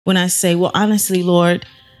when I say, well, honestly, Lord,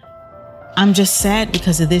 I'm just sad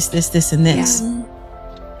because of this, and this. Yeah.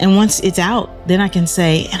 And once it's out, then I can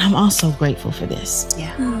say, and I'm also grateful for this.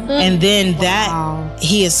 Yeah. And then that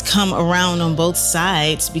he has come around on both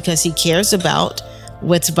sides because he cares about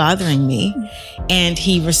what's bothering me. And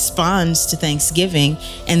he responds to Thanksgiving,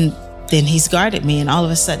 and then he's guarded me, and all of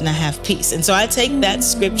a sudden I have peace. And so I take that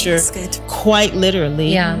scripture quite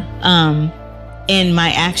literally in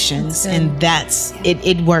my actions. And that's,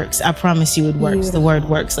 it works. I promise you it works. Beautiful. The word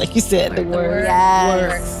works. Like you said, the word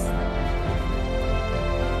works.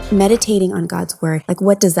 Meditating on God's word, like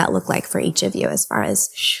what does that look like for each of you as far as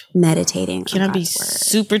meditating Can on I be God's word?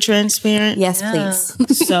 Super transparent? Yes,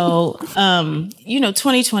 please. So,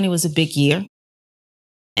 2020 was a big year.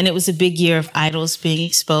 And it was a big year of idols being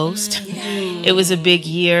exposed. It was a big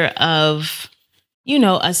year of,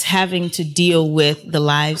 us having to deal with the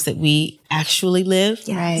lives that we actually live.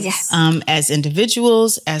 Yes. As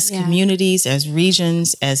individuals, as communities, as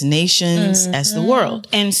regions, as nations, as the world.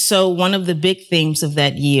 And so one of the big themes of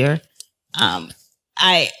that year,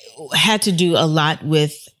 I had to do a lot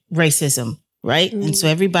with racism, right? And so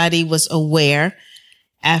everybody was aware.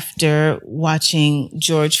 After watching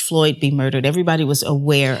George Floyd be murdered, everybody was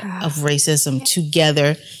aware of racism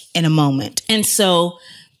together in a moment. And so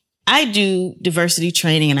I do diversity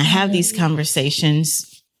training, and I have these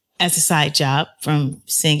conversations as a side job from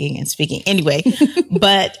singing and speaking. Anyway,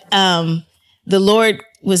 but the Lord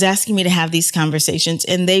was asking me to have these conversations,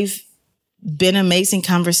 and they've been amazing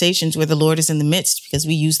conversations where the Lord is in the midst, because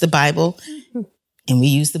we use the Bible. And we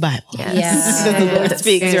use the Bible. Yes. The Lord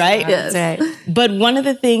speaks, right? Yes. Right. But one of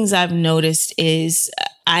the things I've noticed is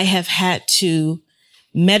I have had to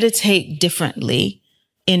meditate differently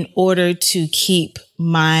in order to keep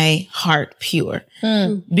my heart pure,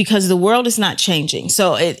 because the world is not changing.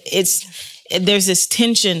 So there's this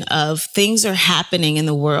tension of things are happening in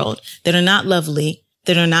the world that are not lovely,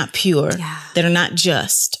 that are not pure, that are not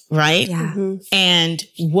just, right? Yeah. And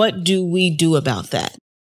what do we do about that?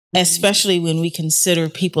 Especially when we consider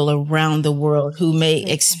people around the world who may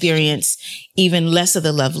experience even less of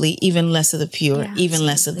the lovely, even less of the pure, even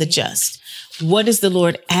less of the just. What is the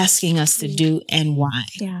Lord asking us to do, and why?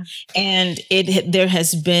 Yeah. And there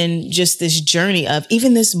has been just this journey of,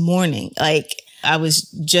 even this morning, like I was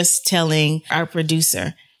just telling our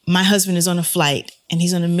producer, my husband is on a flight and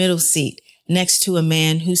he's on a middle seat next to a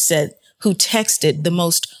man who texted the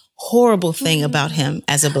most horrible thing about him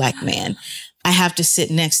as a Black man. I have to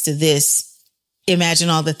sit next to this, imagine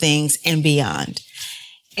all the things and beyond.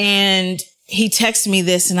 And he texted me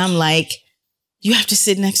this, and I'm like, you have to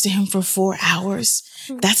sit next to him for 4 hours?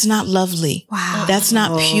 That's not lovely. Wow. That's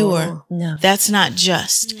not pure. No. That's not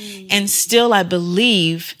just. And still, I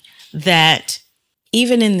believe that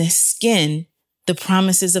even in this skin, the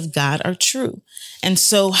promises of God are true. And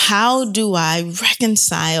so how do I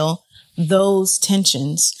reconcile those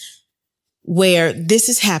tensions where this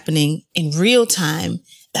is happening in real time?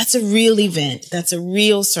 That's a real event. That's a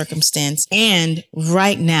real circumstance. And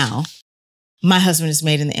right now, my husband is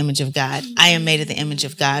made in the image of God. I am made in the image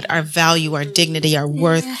of God. Our value, our dignity, our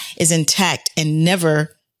worth is intact and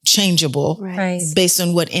never changeable based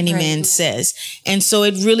on what any man says. And so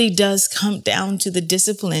it really does come down to the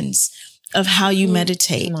disciplines of how you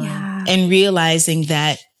meditate and realizing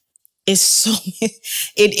that it's so,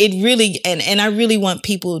 it really, and I really want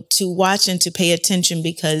people to watch and to pay attention,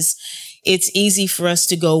 because it's easy for us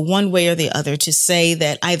to go one way or the other, to say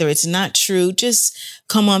that either it's not true, just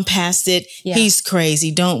come on past it. Yeah. He's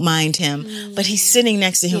crazy. Don't mind him. But he's sitting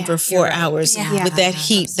next to him for 4 hours with that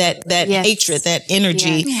heat, that hatred, that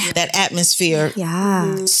energy, that atmosphere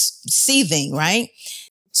seething, right?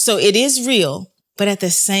 So it is real. But at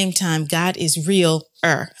the same time, God is real.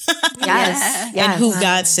 And who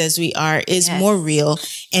God says we are is more real.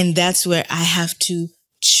 And that's where I have to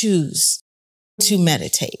choose to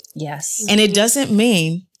meditate. Yes. And it doesn't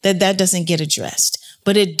mean that that doesn't get addressed,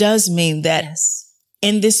 but it does mean that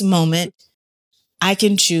in this moment, I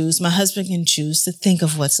can choose, my husband can choose to think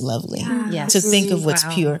of what's lovely, to think of what's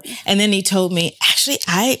pure. And then he told me, actually,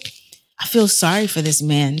 I feel sorry for this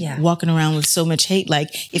man walking around with so much hate. Like,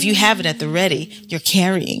 if you have it at the ready, you're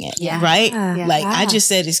carrying it, right? I just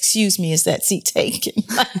said, excuse me, is that seat taken?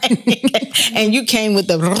 And you came with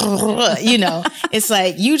the, it's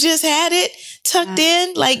like, you just had it tucked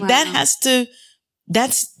in. Like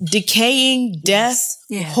that's decaying, death,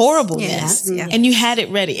 horribleness. And you had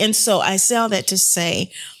it ready. And so I say all that to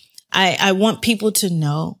say, I want people to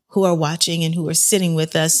know, who are watching and who are sitting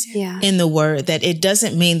with us in the word, that it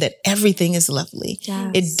doesn't mean that everything is lovely.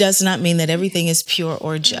 It does not mean that everything is pure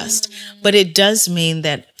or just, but it does mean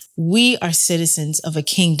that we are citizens of a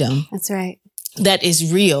kingdom. That's right. that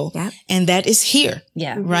is real and that is here.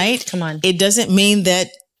 Yeah. Right? Come on. It doesn't mean that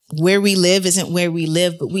where we live isn't where we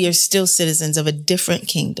live, but we are still citizens of a different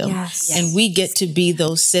kingdom. Yes. And we get to be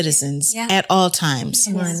those citizens at all times,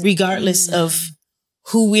 regardless of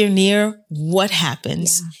who we're near, what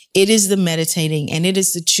happens. It is the meditating and it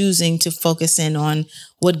is the choosing to focus in on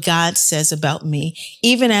what God says about me.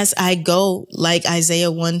 Even as I go, like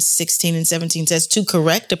Isaiah 1:16 and 17 says, to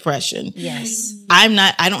correct oppression. Yes. I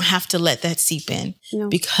don't have to let that seep in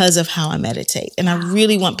because of how I meditate. And I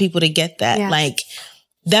really want people to get that. Like,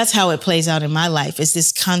 that's how it plays out in my life, is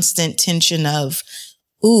this constant tension of,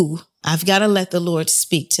 ooh, I've got to let the Lord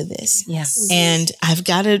speak to this. Yes. And I've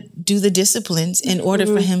got to do the disciplines in order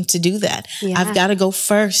for him to do that. I've got to go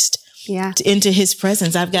first into his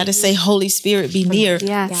presence. I've got to say, Holy Spirit, be near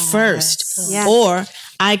first. Or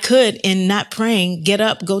I could, in not praying, get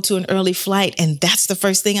up, go to an early flight, and that's the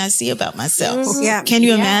first thing I see about myself. Can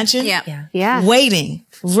you imagine? Waiting,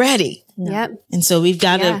 ready. And so we've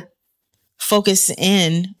got to focus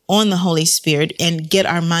in on the Holy Spirit and get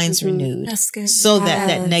our minds renewed so that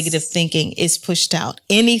that negative thinking is pushed out.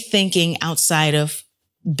 Any thinking outside of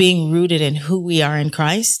being rooted in who we are in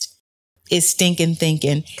Christ is stinking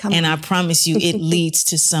thinking. And I promise you, it leads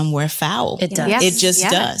to somewhere foul. It does. It just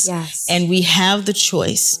does. And we have the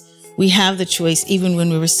choice. We have the choice, even when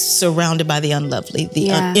we were surrounded by the unlovely, the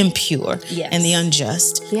impure, and the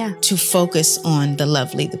unjust, to focus on the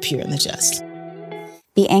lovely, the pure, and the just.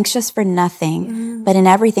 Be anxious for nothing, but in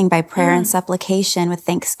everything by prayer and supplication with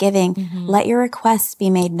thanksgiving, let your requests be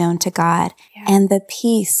made known to God, and the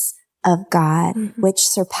peace of God, which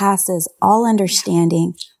surpasses all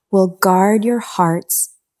understanding, will guard your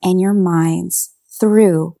hearts and your minds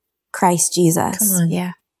through Christ Jesus. Come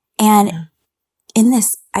on. And in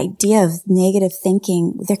this idea of negative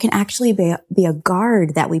thinking, there can actually be a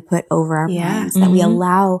guard that we put over our minds, that we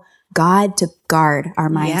allow God to guard our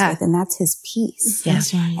minds with, and that's his peace.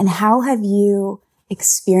 That's right. And how have you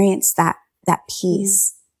experienced that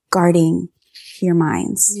peace guarding your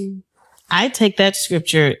minds? I take that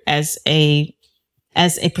scripture as a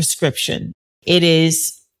prescription. It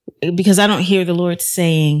is because I don't hear the Lord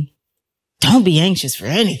saying, don't be anxious for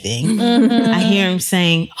anything. I hear him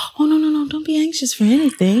saying, oh, no, don't be anxious for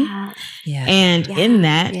anything. And in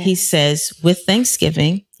that, he says, with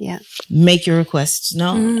thanksgiving, make your requests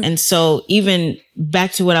known. And so even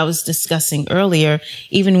back to what I was discussing earlier,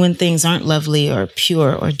 even when things aren't lovely or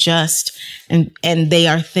pure or just, and they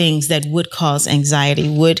are things that would cause anxiety,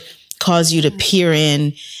 would cause you to peer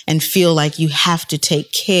in and feel like you have to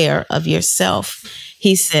take care of yourself,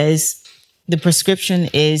 he says, the prescription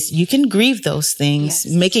is you can grieve those things,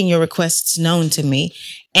 making your requests known to me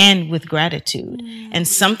and with gratitude. And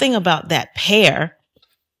something about that pair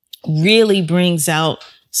really brings out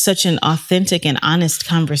such an authentic and honest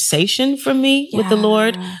conversation for me with the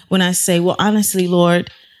Lord when I say, well, honestly, Lord,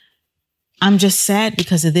 I'm just sad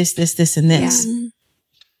because of this, and this.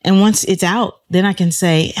 And once it's out, then I can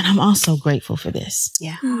say, and I'm also grateful for this.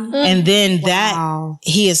 And then that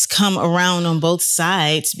he has come around on both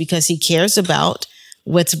sides because he cares about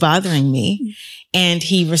what's bothering me. And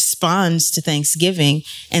he responds to Thanksgiving,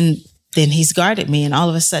 and then he's guarded me, and all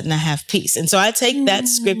of a sudden I have peace. And so I take that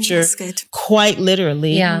scripture quite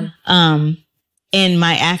literally in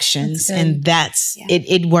my actions, and that's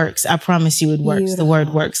it works. I promise you it works. Beautiful. The word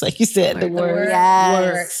works, like you said. The word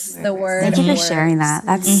works. The word. Thank you for sharing that.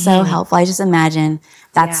 That's so helpful. I just imagine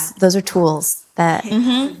those are tools that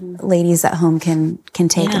ladies at home can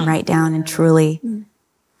take and write down and truly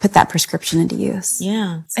put that prescription into use.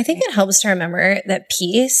 I think it helps to remember that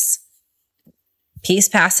peace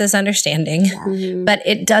passes understanding, but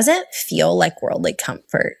it doesn't feel like worldly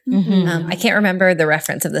comfort. I can't remember the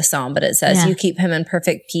reference of the psalm, but it says, you keep him in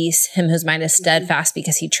perfect peace, him whose mind is steadfast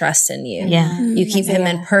because he trusts in you. You keep him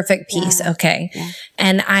in perfect peace.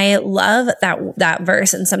 And I love that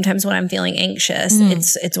verse. And sometimes when I'm feeling anxious,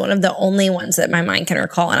 it's one of the only ones that my mind can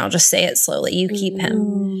recall. And I'll just say it slowly. You keep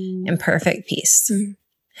him in perfect peace.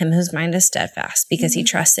 Him whose mind is steadfast because he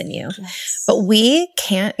trusts in you. But we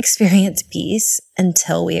can't experience peace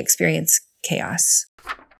until we experience chaos.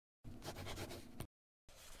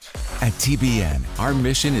 At TBN, our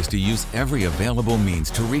mission is to use every available means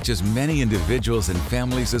to reach as many individuals and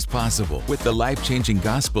families as possible with the life-changing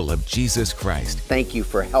gospel of Jesus Christ. Thank you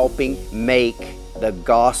for helping make the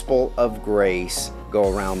gospel of grace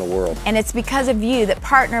go around the world. And it's because of you that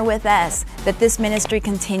partner with us that this ministry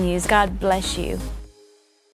continues. God bless you.